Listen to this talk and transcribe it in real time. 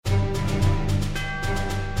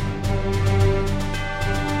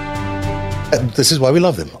This is why we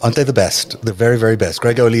love them. Aren't they the best? The very, very best.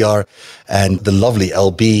 Greg Olear and the lovely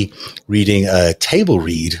LB reading a table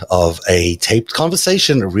read of a taped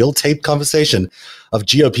conversation, a real taped conversation of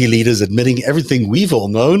GOP leaders admitting everything we've all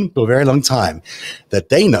known for a very long time, that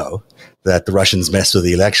they know that the Russians mess with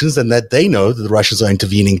the elections and that they know that the Russians are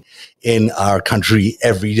intervening in our country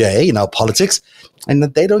every day, in our politics, and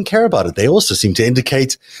that they don't care about it. They also seem to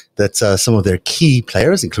indicate that some of their key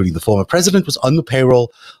players, including the former president, was on the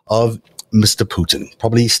payroll of Mr. Putin.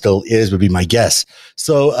 Probably still is, would be my guess.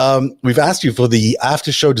 So we've asked you for the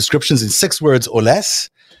after show descriptions in 6 words or less.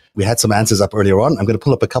 We had some answers up earlier on. I'm going to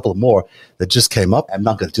pull up a couple more that just came up. I'm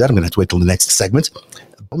not going to do that. I'm going to have to wait till the next segment.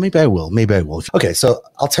 Well, maybe I will. Okay, so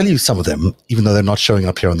I'll tell you some of them, even though they're not showing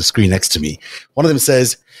up here on the screen next to me. One of them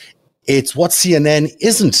says, it's what CNN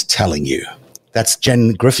isn't telling you. That's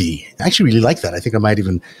Jen Griffey. I actually really like that. I think I might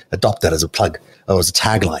even adopt that as a plug or as a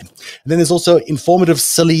tagline. And then there's also informative,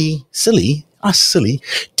 silly,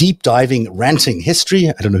 deep diving, ranting history.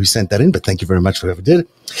 I don't know who sent that in, but thank you very much for whoever did.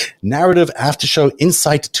 Narrative after show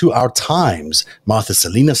insight to our times, Martha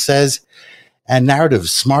Salinas says. And narrative,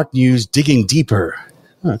 smart news, digging deeper.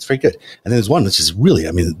 Oh, that's very good. And then there's one which is really,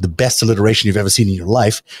 the best alliteration you've ever seen in your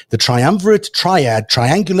life. The triumvirate triad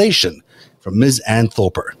triangulation from Ms. Ann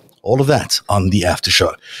Thorper. All of that on the after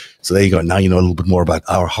show. So there you go. Now you know a little bit more about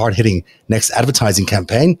our hard-hitting next advertising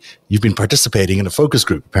campaign. You've been participating in a focus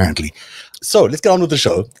group, apparently. So let's get on with the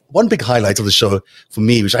show. One big highlight of the show for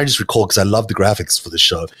me, which I just recall because I love the graphics for the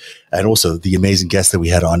show, and also the amazing guest that we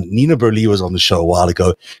had on. Nina Burley was on the show a while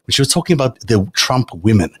ago, when she was talking about the Trump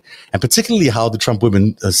women, and particularly how the Trump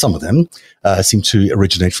women, some of them, seem to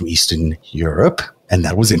originate from Eastern Europe. And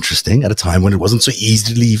that was interesting at a time when it wasn't so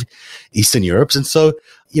easy to leave Eastern Europe. And so,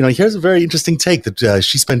 here's a very interesting take that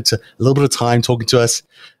she spent a little bit of time talking to us,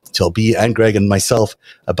 to LB and Greg and myself,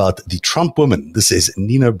 about the Trump woman. This is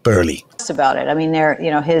Nina Burley. About it.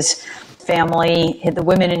 They're, his family, the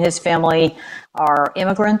women in his family are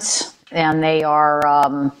immigrants, and they are,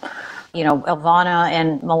 Ivana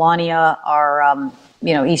and Melania are,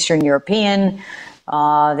 Eastern European.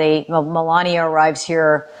 Melania arrives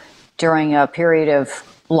here during a period of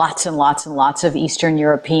lots and lots and lots of Eastern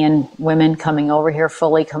European women coming over here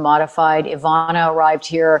fully commodified. Ivana arrived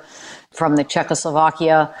here from the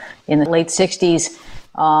Czechoslovakia in the late 60s.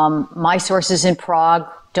 My sources in Prague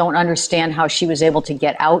don't understand how she was able to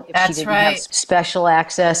get out if she didn't have special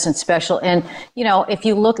access and if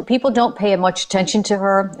you look, people don't pay much attention to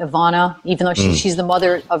her, Ivana, even though she's the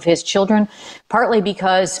mother of his children, partly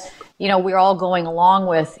because we're all going along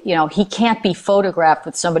with, he can't be photographed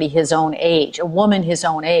with somebody his own age. A woman his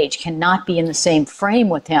own age cannot be in the same frame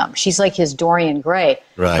with him. She's like his Dorian Gray.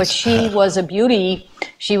 Right. But she was a beauty.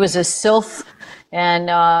 She was a sylph and,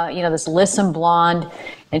 this lissom blonde.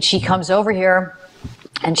 And she comes over here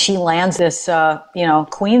and she lands this,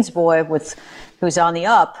 Queens boy who's on the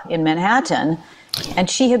up in Manhattan. And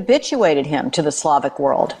she habituated him to the Slavic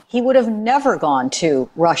world. He would have never gone to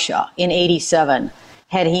Russia in 87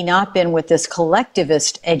 had he not been with this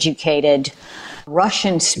collectivist, educated,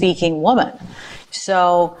 Russian-speaking woman.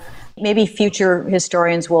 So maybe future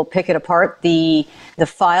historians will pick it apart. The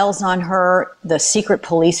files on her, the secret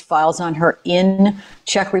police files on her in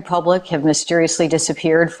Czech Republic have mysteriously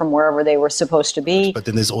disappeared from wherever they were supposed to be. But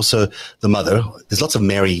then there's also the mother. There's lots of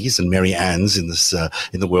Marys and Mary Anns in this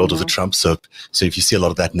in the world of the Trump. So if you see a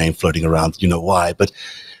lot of that name floating around, you know why. But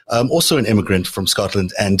also an immigrant from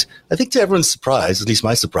Scotland. And I think to everyone's surprise, at least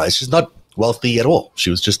my surprise, she's not wealthy at all. She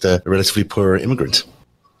was just a relatively poor immigrant.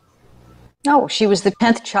 No, she was the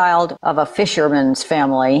 10th child of a fisherman's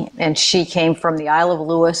family, and she came from the Isle of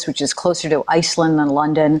Lewis, which is closer to Iceland than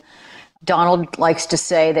London. Donald likes to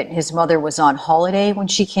say that his mother was on holiday when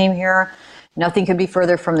she came here. Nothing could be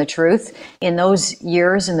further from the truth. In those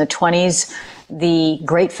years, in the 20s, the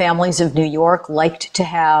great families of New York liked to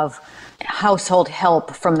have household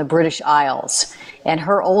help from the British Isles. And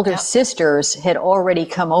her older sisters had already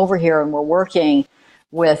come over here and were working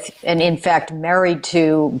with, and in fact married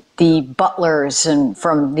to the butlers and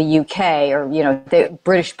from the UK, or the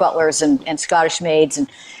British butlers and Scottish maids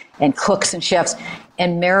and cooks and chefs.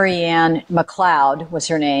 And Marianne MacLeod was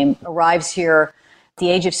her name, arrives here at the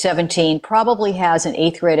age of 17, probably has an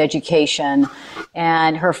 8th grade education,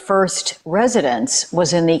 and her first residence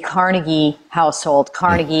was in the Carnegie household.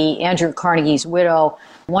 Andrew Carnegie's widow,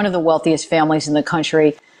 one of the wealthiest families in the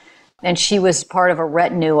country. And she was part of a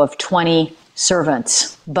retinue of 20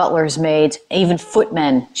 servants, butlers, maids, even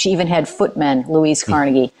footmen. She even had footmen, Louise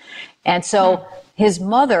Carnegie. And so his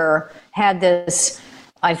mother had this,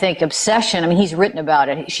 I think, obsession. He's written about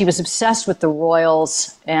it. She was obsessed with the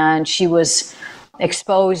royals, and she was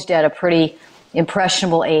exposed at a pretty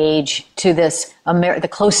impressionable age to this, the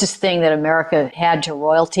closest thing that America had to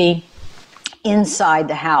royalty inside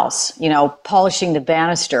the house, polishing the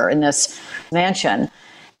banister in this mansion.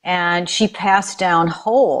 And she passed down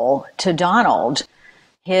whole to Donald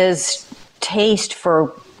his taste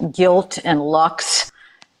for gilt and luxe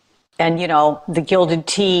and, the gilded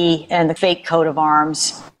tea and the fake coat of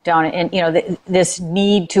arms down and, this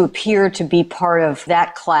need to appear to be part of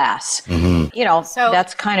that class. So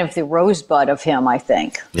that's kind of the rosebud of him, I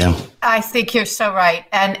think. Yeah. I think you're so right.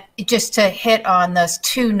 And just to hit on those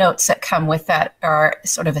two notes that come with that are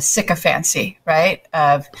sort of a sycophancy, right?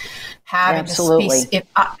 Of having to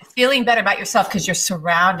feeling better about yourself because you're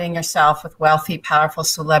surrounding yourself with wealthy, powerful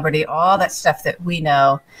celebrity, all that stuff that we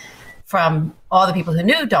know from all the people who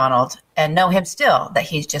knew Donald and know him still, that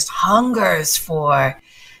he just hungers for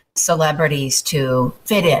celebrities to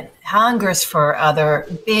fit in, hungers for other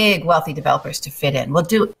big wealthy developers to fit in, will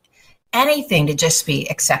do anything to just be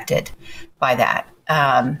accepted by that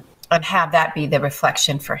and have that be the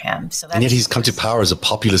reflection for him. So and yet he's come to power as a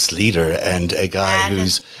populist leader and a guy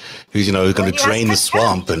who's going to drain the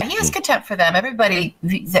swamp. And he has contempt for them. Everybody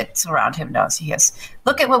that's around him knows he has.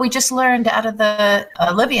 Look at what we just learned out of the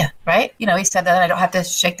Olivia, right? He said that I don't have to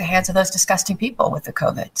shake the hands of those disgusting people with the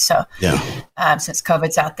COVID. So since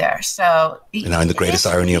COVID's out there. So in the greatest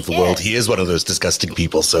irony of the world, he is one of those disgusting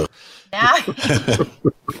people. So yeah,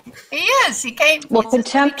 he is. He came. Well,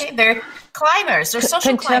 contempt. They're climbers. They're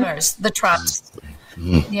social climbers. The Trumps.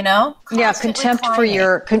 Contempt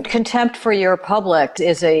for your public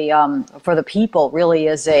is for the people really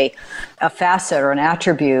is a facet or an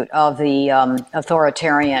attribute of the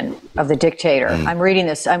authoritarian, of the dictator. I'm reading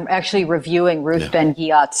this. I'm actually reviewing Ruth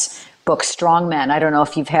Ben-Ghiat's book Strongmen. I don't know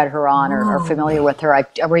if you've had her on or are familiar with her. I'm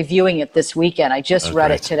reviewing it this weekend. I just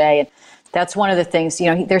read it today, and that's one of the things.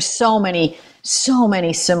 There's so many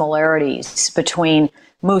similarities between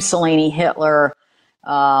Mussolini, Hitler,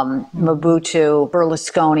 Mobutu,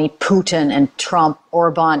 Berlusconi, Putin, and Trump,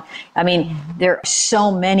 Orban. I mean, there are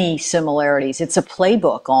so many similarities. It's a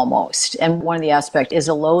playbook almost. And one of the aspects is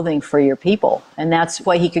a loathing for your people. And that's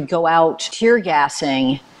why he could go out tear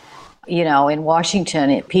gassing, in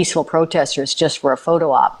Washington at peaceful protesters just for a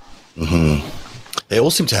photo op. Mm-hmm. They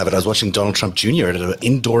all seem to have it. I was watching Donald Trump Jr. at an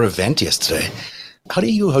indoor event yesterday. How are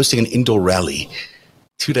you hosting an indoor rally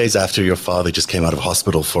 2 days after your father just came out of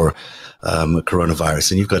hospital for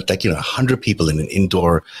coronavirus, and you've got 100 people in an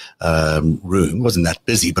indoor room? It wasn't that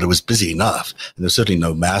busy, but it was busy enough. And there's certainly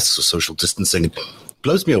no masks or social distancing. It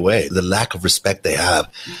blows me away, the lack of respect they have.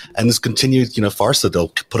 And this continued, farce that they'll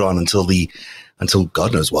put on until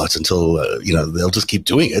God knows what, until, they'll just keep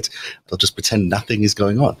doing it. They'll just pretend nothing is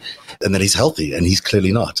going on and that he's healthy, and he's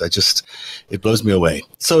clearly not. It blows me away.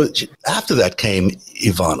 So after that came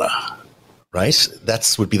Ivana, right?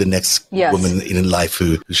 That's would be the next woman in life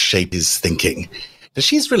who shaped his thinking. Now,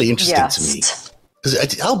 she's really interesting to me.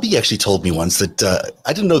 Because LB actually told me once that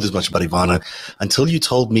I didn't know this much about Ivana until you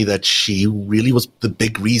told me that she really was the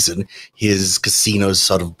big reason his casinos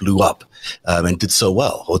sort of blew up and did so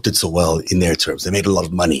well in their terms. They made a lot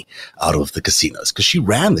of money out of the casinos because she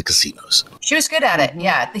ran the casinos. She was good at it,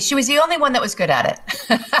 yeah. She was the only one that was good at it.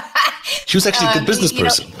 She was actually a good business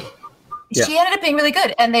person. She ended up being really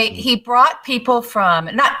good. And he brought people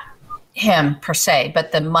from, not him per se,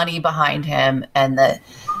 but the money behind him and the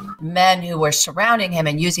men who were surrounding him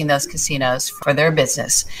and using those casinos for their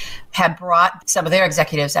business had brought some of their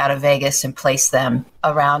executives out of Vegas and placed them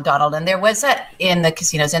around Donald. And there was that in the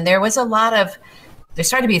casinos. And there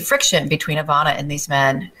started to be friction between Ivana and these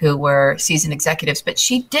men who were seasoned executives. But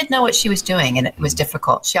she did know what she was doing, and it was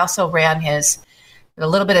difficult. She also ran a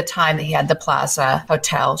little bit of time that he had the Plaza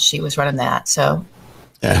Hotel. She was running that. So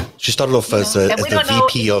yeah, she started off as the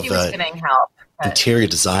VP of interior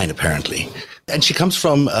design, apparently. And she comes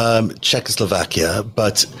from Czechoslovakia,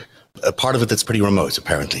 but a part of it that's pretty remote,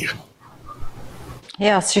 apparently.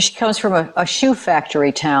 Yeah, so she comes from a shoe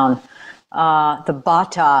factory town, the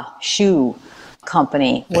Bata Shoe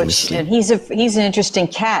Company, and he's an interesting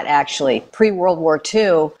cat, actually. Pre-World War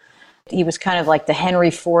II, he was kind of like the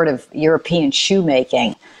Henry Ford of European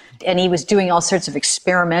shoemaking. And he was doing all sorts of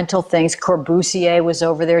experimental things. Corbusier was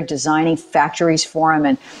over there designing factories for him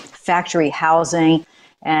and factory housing.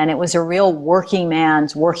 And it was a real working man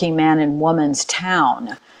and woman's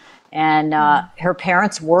town. And her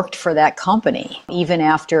parents worked for that company. Even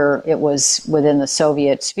after it was within the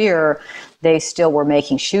Soviet sphere, they still were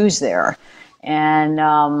making shoes there.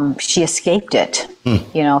 and she escaped it,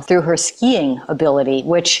 through her skiing ability,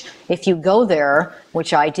 which if you go there,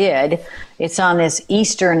 which I did, it's on this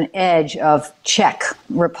eastern edge of Czech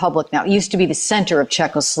Republic. Now, it used to be the center of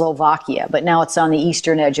Czechoslovakia, but now it's on the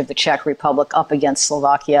eastern edge of the Czech Republic up against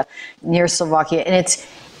Slovakia, near Slovakia, and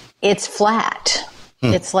it's flat.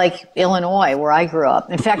 It's like Illinois, where I grew up.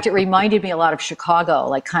 In fact, it reminded me a lot of Chicago,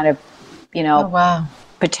 like kind of, Oh, wow.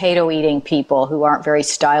 potato eating people who aren't very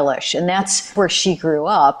stylish. And that's where she grew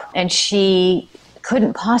up. And she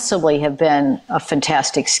couldn't possibly have been a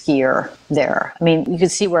fantastic skier there. I mean, you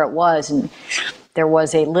could see where it was. And there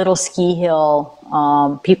was a little ski hill.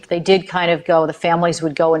 People, they did kind of go, the families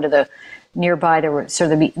would go into the nearby, there were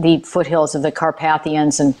sort of the foothills of the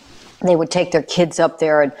Carpathians, and they would take their kids up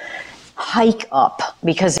there and hike up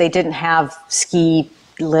because they didn't have ski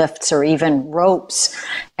lifts or even ropes,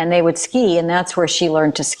 and they would ski, and that's where she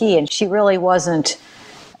learned to ski. And she really wasn't,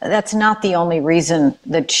 that's not the only reason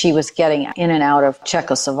that she was getting in and out of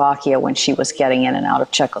Czechoslovakia when she was getting in and out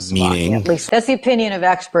of Czechoslovakia. Meaning? At least that's the opinion of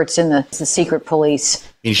experts in the secret police.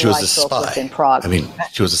 I mean, she was a spy in Prague. I mean,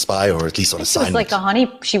 she was a spy, or at least on assignment.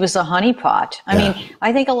 She was a honeypot. I mean,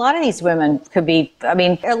 I think a lot of these women could be, I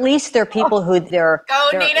mean, at least they're people who they're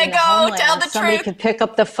Nina, go, tell the somebody truth. could pick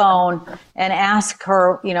up the phone and ask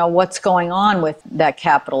her, what's going on with that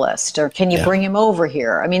capitalist, or can you bring him over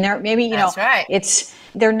here? I mean, there maybe, That's right.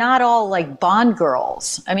 they're not all like Bond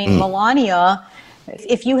girls. I mean, Melania,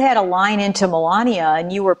 if you had a line into Melania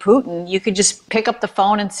and you were Putin, you could just pick up the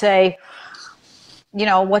phone and say,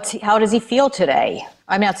 how does he feel today?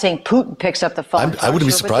 I'm not saying Putin picks up the phone. I wouldn't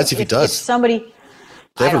be surprised if he does. If somebody,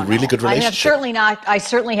 they have a really good relationship. I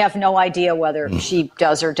certainly have no idea whether she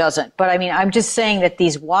does or doesn't. But I mean, I'm just saying that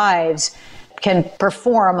these wives can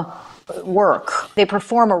perform work. They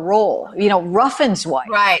perform a role. Ruffin's wife.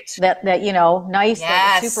 Right. That nice,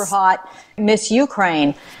 that super hot Miss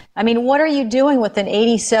Ukraine. I mean, what are you doing with an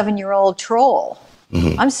 87-year-old troll?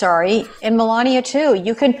 I'm sorry. And Melania too.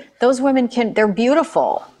 Those women they're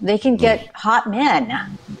beautiful. They can get hot men.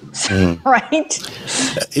 Right?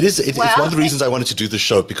 It's one of the reasons I wanted to do the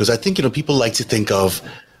show, because I think, people like to think of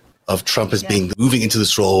Trump as being moving into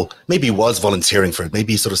this role. Maybe he was volunteering for it.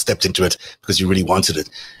 Maybe he sort of stepped into it because he really wanted it.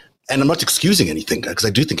 And I'm not excusing anything, because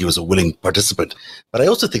I do think he was a willing participant. But I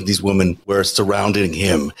also think these women were surrounding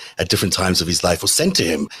him at different times of his life, or sent to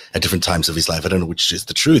him at different times of his life. I don't know which is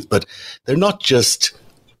the truth, but they're not just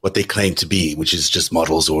what they claim to be, which is just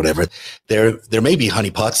models or whatever. There may be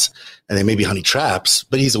honeypots and there may be honey traps,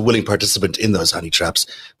 but he's a willing participant in those honey traps.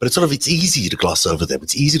 But it's easy to gloss over them.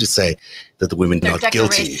 It's easy to say that the women are not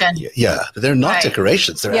guilty. Yeah, they're not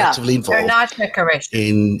decorations. They're actively involved. They're not decorations.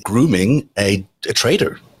 In grooming a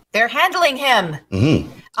traitor. They're handling him.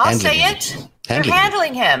 I'll say it. They're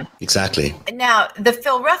handling him. Exactly. Now, the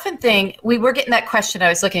Phil Ruffin thing, we were getting that question. I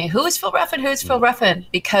was looking, who is Phil Ruffin? Who's Phil Ruffin?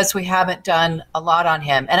 Because we haven't done a lot on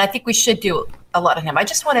him. And I think we should do a lot on him. I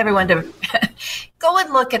just want everyone to go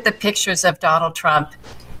and look at the pictures of Donald Trump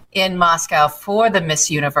in Moscow for the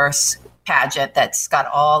Miss Universe pageant that's got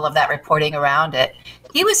all of that reporting around it.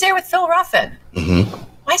 He was there with Phil Ruffin.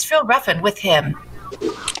 Why is Phil Ruffin with him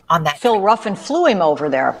on that? Phil Ruffin flew him over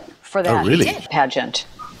there for that pageant.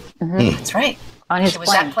 That's right. On his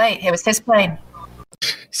plane. It was his plane.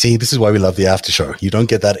 See, this is why we love the after show. You don't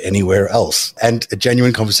get that anywhere else. And a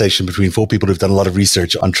genuine conversation between four people who've done a lot of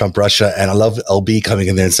research on Trump Russia. And I love LB coming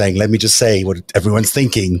in there and saying, let me just say what everyone's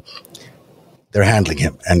thinking. They're handling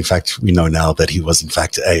him. And in fact, we know now that he was in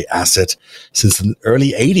fact an asset since the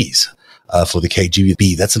early 80s. For the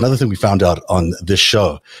KGB. That's another thing we found out on this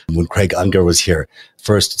show when Craig Unger was here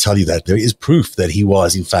first, to tell you that there is proof that he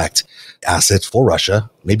was, in fact, asset for Russia.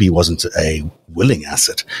 Maybe he wasn't a willing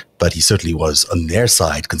asset, but he certainly was on their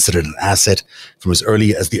side considered an asset from as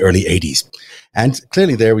early as the early 80s. And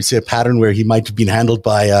clearly there we see a pattern where he might have been handled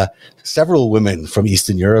by several women from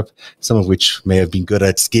Eastern Europe, some of which may have been good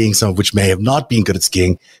at skiing, some of which may have not been good at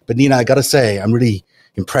skiing. But Nina, I got to say, I'm really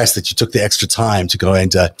impressed that you took the extra time to go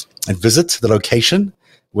and visit the location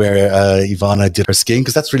where Ivana did her skiing,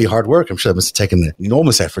 because that's really hard work. I'm sure it must have taken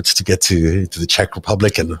enormous efforts to get to the Czech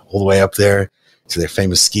Republic and all the way up there to their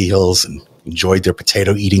famous ski hills, and enjoyed their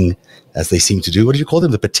potato eating, as they seem to do. What do you call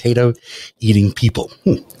them? The potato eating people.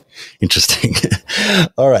 Interesting.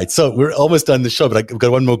 All right. So we're almost done the show, but I've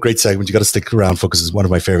got one more great segment. You got to stick around, because it's one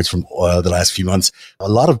of my favorites from the last few months. A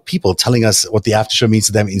lot of people telling us what the after show means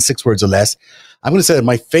to them in 6 words or less. I'm going to say that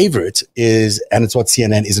my favorite is, and it's what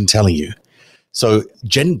CNN isn't telling you. So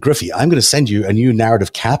Jen Griffey, I'm going to send you a new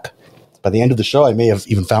narrative cap By the end of the show, I may have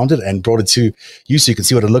even found it and brought it to you so you can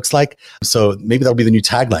see what it looks like. So maybe that'll be the new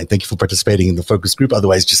tagline. Thank you for participating in the focus group.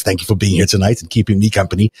 Otherwise, just thank you for being here tonight and keeping me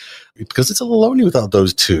company, because it's a little lonely without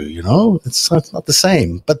those two, you know? It's not the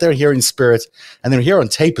same, but they're here in spirit and they're here on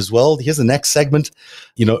tape as well. Here's the next segment.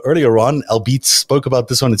 You know, earlier on, LB spoke about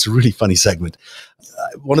this one. It's a really funny segment.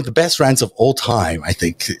 One of the best rants of all time, I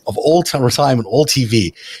think, of all time and all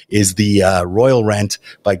TV, is the Royal Rant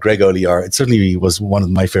by Greg Olear. It certainly was one of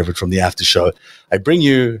my favorites from the after show. I bring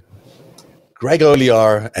you Greg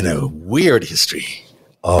Olear and a weird history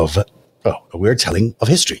of, a weird telling of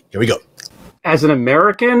history. Here we go. As an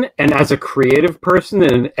American and as a creative person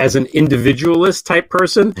and as an individualist type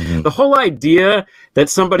person, the whole idea that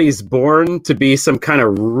somebody's born to be some kind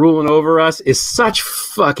of ruling over us is such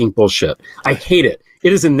fucking bullshit. I hate it.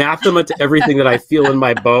 It is anathema to everything that I feel in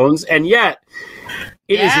my bones. And yet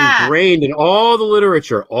it is ingrained in all the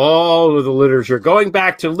literature, going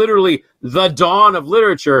back to literally the dawn of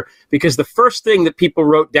literature, because the first thing that people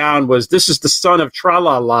wrote down was, this is the son of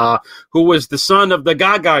Tralala, who was the son of the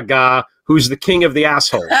Ga-Ga-Ga, who's the king of the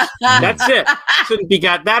assholes. That's it. So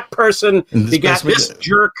begat that person, begat this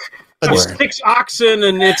jerk, 6 oxen,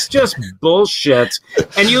 and it's just bullshit.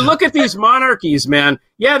 And you look at these monarchies, man,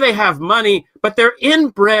 yeah, they have money, but they're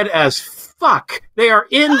inbred as fuck. They are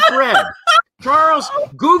inbred.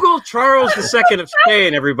 Google Charles II of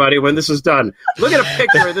Spain, everybody, when this is done. Look at a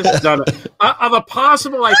picture of this is done. Of a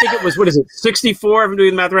possible, I think it was, 64, if I'm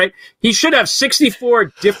doing the math right? He should have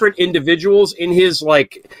 64 different individuals in his,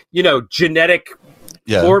 genetic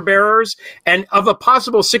forebearers. And of a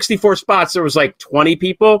possible 64 spots, there was 20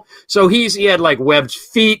 people. So he had webbed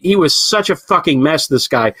feet. He was such a fucking mess, this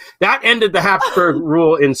guy. That ended the Habsburg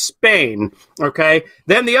rule in Spain. Okay.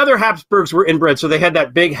 Then the other Habsburgs were inbred. So they had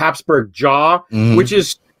that big Habsburg jaw, which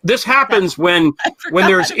is, this happens when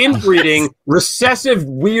there's inbreeding, recessive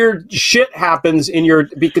weird shit happens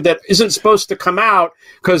because that isn't supposed to come out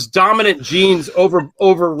because dominant genes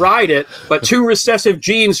override it, but 2 recessive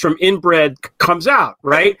genes from inbred comes out,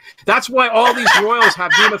 right? That's why all these royals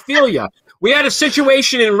have hemophilia. We had a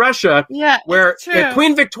situation in Russia where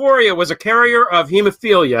Queen Victoria was a carrier of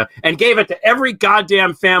hemophilia and gave it to every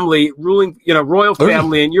goddamn family ruling, royal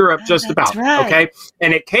family in Europe, just about. Right. Okay.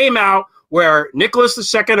 And it came out where Nicholas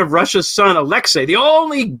II of Russia's son, Alexei, the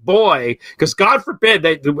only boy, because God forbid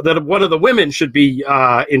that one of the women should be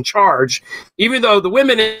in charge, even though the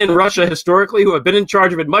women in Russia historically who have been in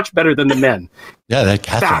charge of it much better than the men. Yeah, that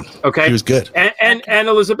Catherine. Okay. She was good. And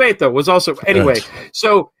Elizabeth was also, anyway. Right.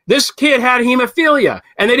 So this kid had hemophilia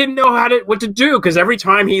and they didn't know what to do because every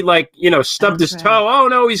time he stubbed his toe, oh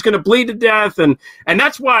no, he's going to bleed to death. And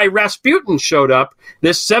that's why Rasputin showed up,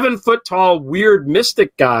 this 7-foot tall, weird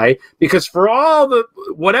mystic guy, because for all the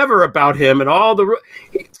whatever about him and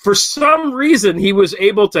for some reason, he was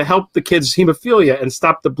able to help the kid's hemophilia and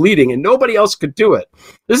stop the bleeding, and nobody else could do it.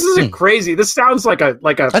 This isn't crazy. This sounds like a.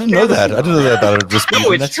 I didn't know that. I didn't know that about it.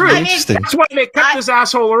 No, it's true. Interesting. That's why they kept this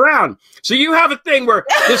asshole around. So you have a thing where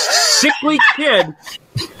this sickly kid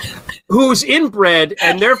who's inbred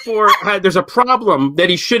and therefore there's a problem that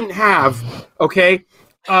he shouldn't have. Okay.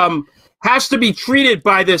 Has to be treated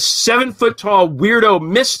by this 7-foot tall weirdo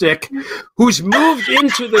mystic who's moved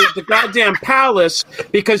into the goddamn palace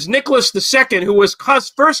because Nicholas II, who was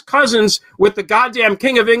first cousins with the goddamn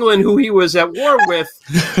King of England, who he was at war with,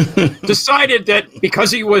 decided that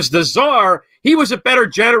because he was the Tsar, he was a better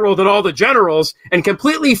general than all the generals and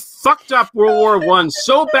completely fucked up World War I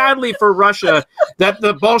so badly for Russia that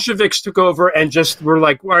the Bolsheviks took over and just were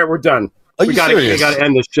like, all right, we're done. We got to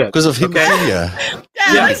end this shit. Because of hemophilia.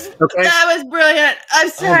 That was brilliant. I'm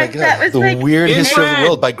sorry. That was the weird history of the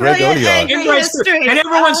world by Greg Olear. And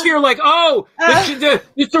everyone's here like,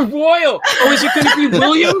 it's a royal. Oh, is it going to be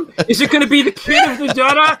William? Is it going to be the kid of the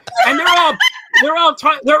Dada?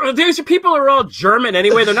 And these people are all German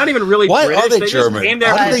anyway. They're not even really Why British. Are they German?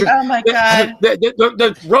 Oh my God.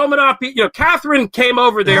 The Romanov, Catherine came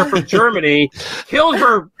over there from Germany, killed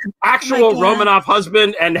her actual Romanov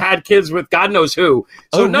husband and had kids with God knows who.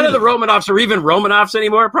 So none of the Romanovs are even Romanovs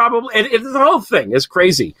anymore, probably. And the whole thing is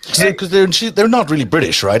crazy. Because they're not really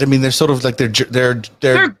British, right? I mean, they're sort of like they're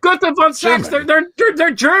Gotha von Sachs.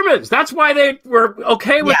 They're Germans. That's why they were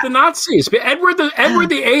okay with the Nazis. But Edward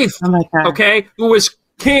the Eighth. Oh my God. Okay, who was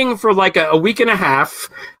king for like a week and a half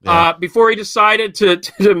before he decided to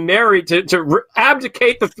marry, to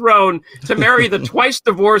abdicate the throne, to marry the twice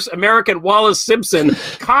divorced American Wallace Simpson,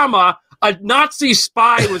 a Nazi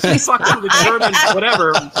spy was fucking the Germans,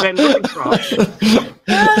 whatever, Van Ribbentrop.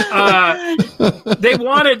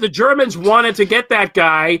 The Germans wanted to get that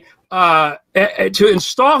guy to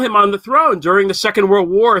install him on the throne during the Second World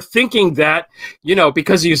War, thinking that,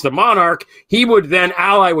 because he's the monarch, he would then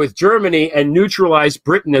ally with Germany and neutralize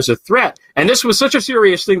Britain as a threat. And this was such a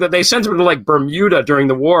serious thing that they sent him to like Bermuda during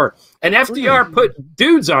the war. And FDR put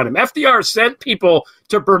dudes on him. FDR sent people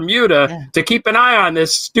to Bermuda to keep an eye on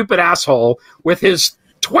this stupid asshole with his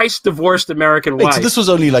twice divorced American wife. So this was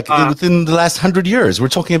only like within the last 100 years. We're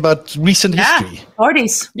talking about recent history.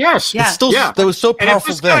 40s. Yes. Yeah. Still, that was so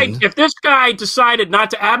powerful then. If this guy decided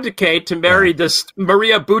not to abdicate to marry this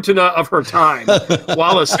Maria Butina of her time,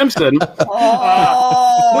 Wallace Simpson,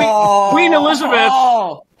 Queen Elizabeth,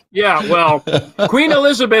 Queen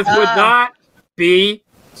Elizabeth would not be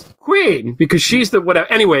queen because she's the whatever.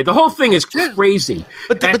 Anyway, the whole thing is crazy.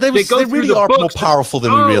 But they really are more powerful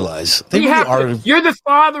than we realize. They really are. You're the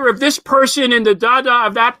father of this person and the dada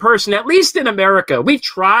of that person. At least in America, we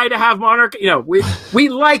try to have monarchy. We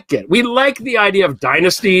like it. We like the idea of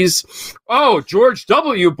dynasties. Oh, George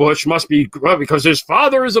W. Bush must be because his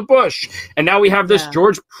father is a Bush, and now we have this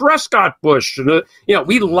George Prescott Bush.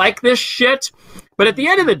 We like this shit. But at the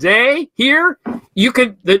end of the day, here,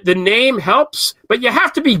 the name helps, but you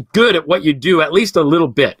have to be good at what you do, at least a little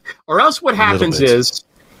bit. Or else what happens is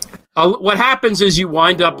you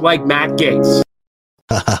wind up like Matt Gaetz.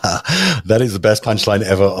 That is the best punchline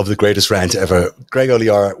ever of the greatest rant ever. Greg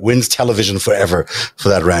Olear wins television forever for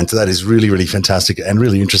that rant. That is really, really fantastic and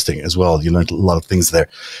really interesting as well. You learned a lot of things there.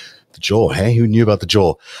 The jaw, hey? Who knew about the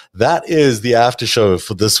jaw? That is the after show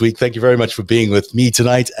for this week. Thank you very much for being with me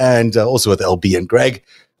tonight and also with LB and Greg.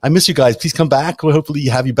 I miss you guys. Please come back. We'll hopefully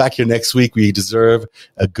have you back here next week. We deserve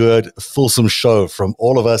a good, fulsome show from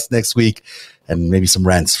all of us next week and maybe some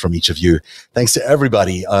rants from each of you. Thanks to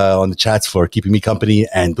everybody on the chats for keeping me company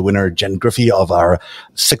and the winner, Jen Griffey, of our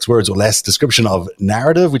 6 words or less description of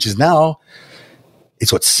narrative, which is now,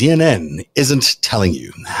 it's what CNN isn't telling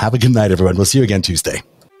you. Have a good night, everyone. We'll see you again Tuesday.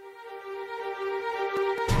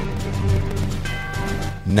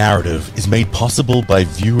 Narrative is made possible by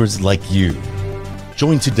viewers like you.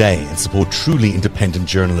 Join today and support truly independent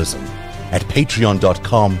journalism at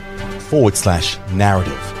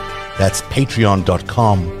patreon.com/narrative. That's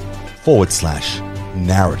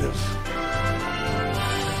patreon.com/narrative.